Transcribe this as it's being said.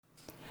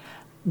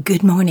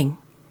Good morning.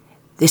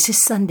 This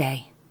is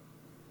Sunday,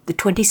 the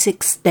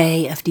 26th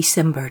day of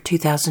December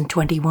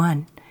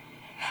 2021,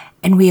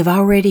 and we have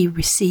already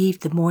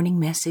received the morning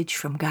message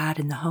from God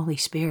and the Holy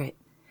Spirit,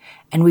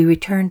 and we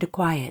return to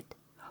quiet,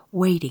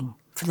 waiting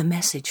for the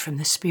message from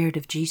the Spirit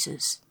of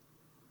Jesus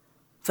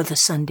for the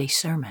Sunday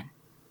sermon.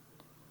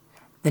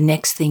 The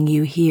next thing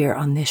you hear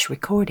on this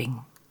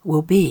recording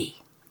will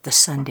be the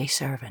Sunday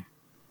sermon.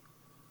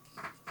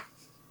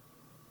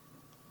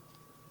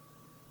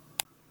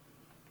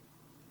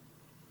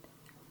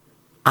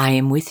 I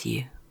am with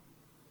you,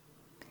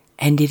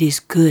 and it is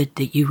good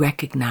that you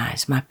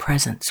recognize my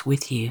presence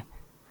with you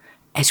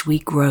as we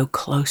grow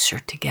closer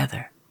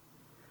together.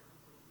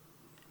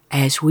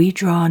 As we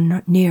draw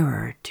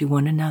nearer to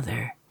one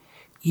another,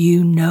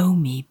 you know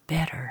me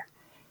better,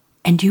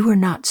 and you are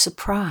not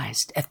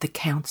surprised at the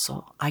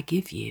counsel I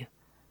give you,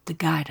 the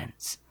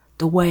guidance,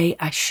 the way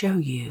I show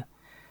you,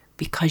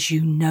 because you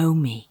know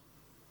me.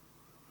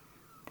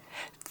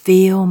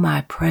 Feel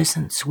my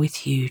presence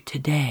with you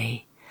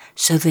today,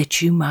 so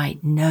that you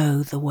might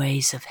know the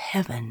ways of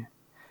heaven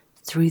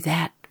through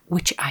that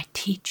which I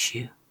teach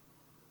you.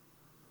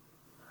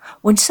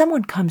 When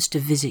someone comes to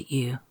visit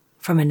you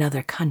from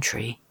another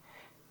country,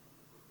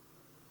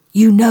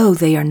 you know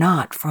they are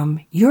not from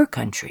your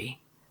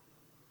country.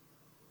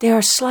 They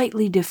are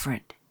slightly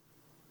different,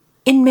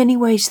 in many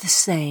ways the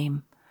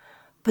same,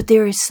 but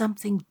there is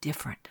something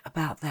different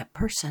about that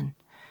person.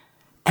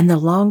 And the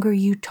longer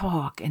you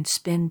talk and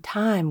spend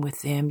time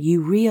with them,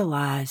 you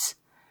realize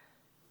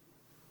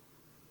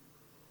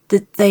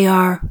that they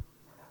are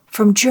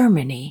from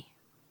Germany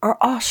or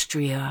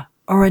Austria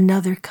or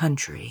another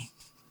country.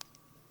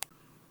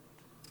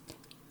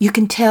 You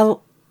can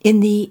tell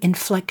in the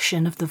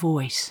inflection of the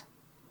voice,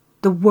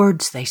 the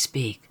words they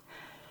speak,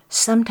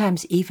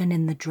 sometimes even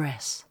in the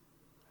dress.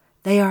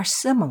 They are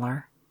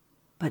similar,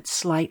 but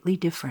slightly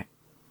different.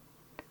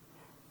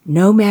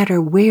 No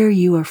matter where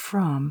you are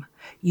from,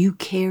 you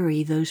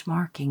carry those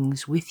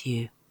markings with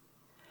you.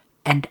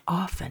 And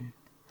often,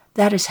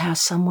 that is how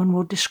someone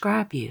will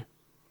describe you,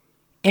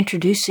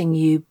 introducing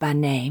you by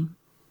name,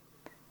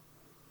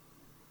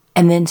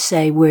 and then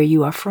say where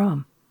you are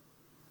from,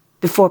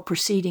 before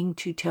proceeding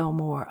to tell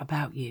more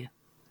about you.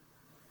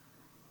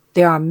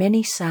 There are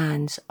many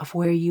signs of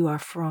where you are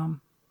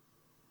from,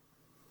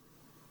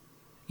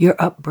 your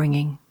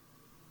upbringing,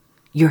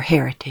 your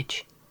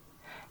heritage,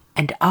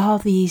 and all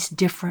these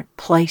different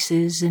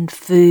places and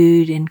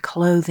food and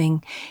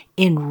clothing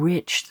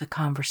enrich the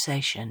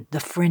conversation, the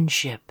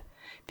friendship,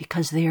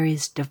 because there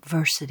is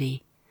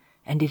diversity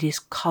and it is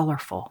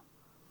colorful,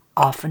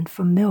 often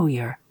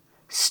familiar,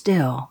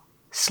 still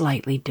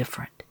slightly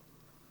different.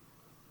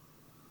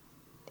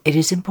 It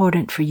is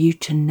important for you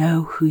to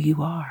know who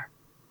you are,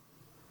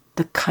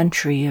 the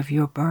country of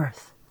your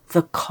birth,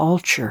 the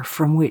culture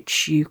from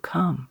which you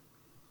come.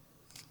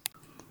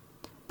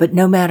 But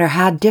no matter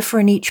how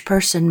different each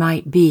person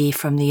might be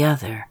from the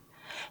other,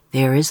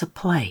 there is a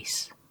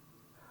place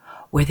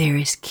where there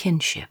is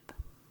kinship,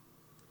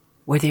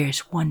 where there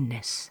is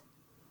oneness,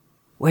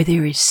 where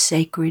there is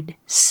sacred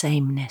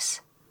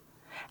sameness.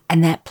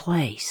 And that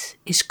place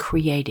is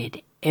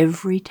created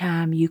every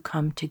time you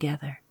come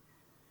together.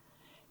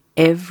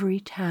 Every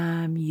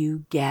time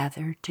you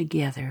gather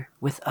together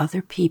with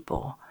other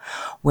people,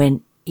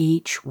 when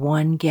each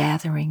one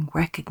gathering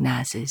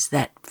recognizes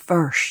that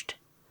first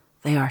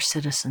they are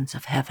citizens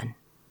of heaven,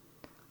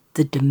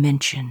 the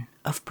dimension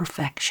of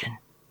perfection.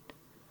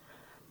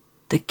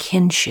 The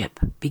kinship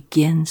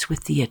begins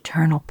with the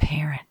eternal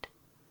parent,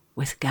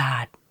 with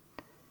God.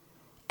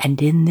 And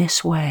in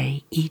this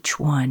way, each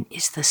one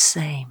is the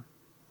same.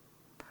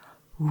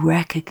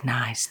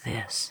 Recognize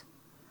this.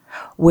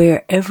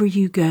 Wherever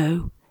you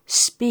go,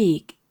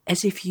 speak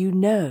as if you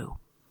know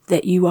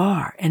that you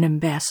are an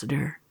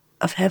ambassador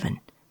of heaven.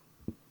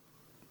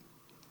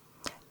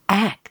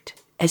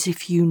 Act as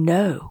if you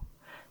know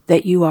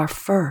that you are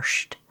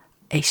first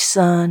a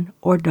son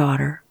or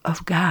daughter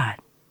of God.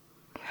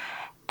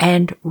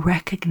 And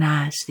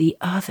recognize the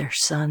other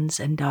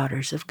sons and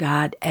daughters of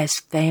God as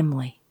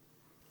family,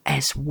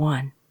 as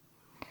one.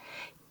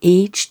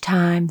 Each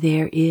time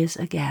there is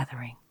a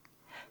gathering,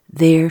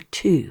 there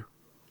too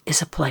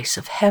is a place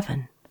of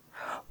heaven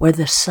where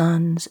the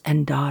sons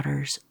and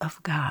daughters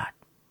of God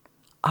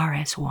are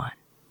as one.